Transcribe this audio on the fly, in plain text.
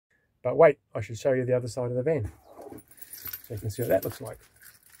But wait, I should show you the other side of the van so you can see what that looks like.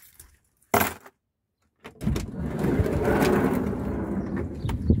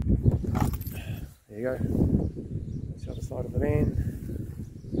 There you go. That's the other side of the van.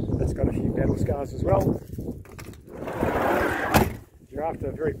 That's got a few battle scars as well. If you're after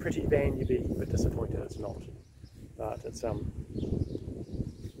a very pretty van, you'd be a bit disappointed it's not. But it's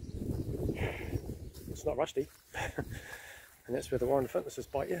not rusty. And that's where the Warren Fitnesses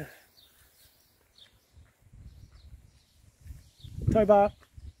bite you. Tow bar,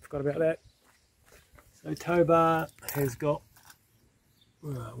 forgot about that. So tow bar has got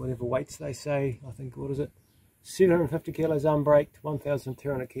whatever weights they say. I think, what is it? 750 kilos unbraked,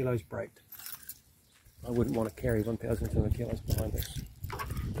 1,200 kilos braked. I wouldn't want to carry 1,200 kilos behind this.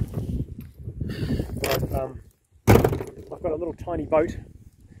 But, I've got a little tiny boat,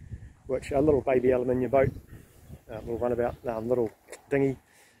 which a little baby aluminium boat, little runabout, little dinghy,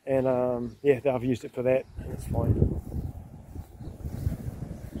 and yeah, I've used it for that, and it's fine.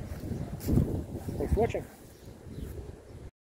 Thanks for watching.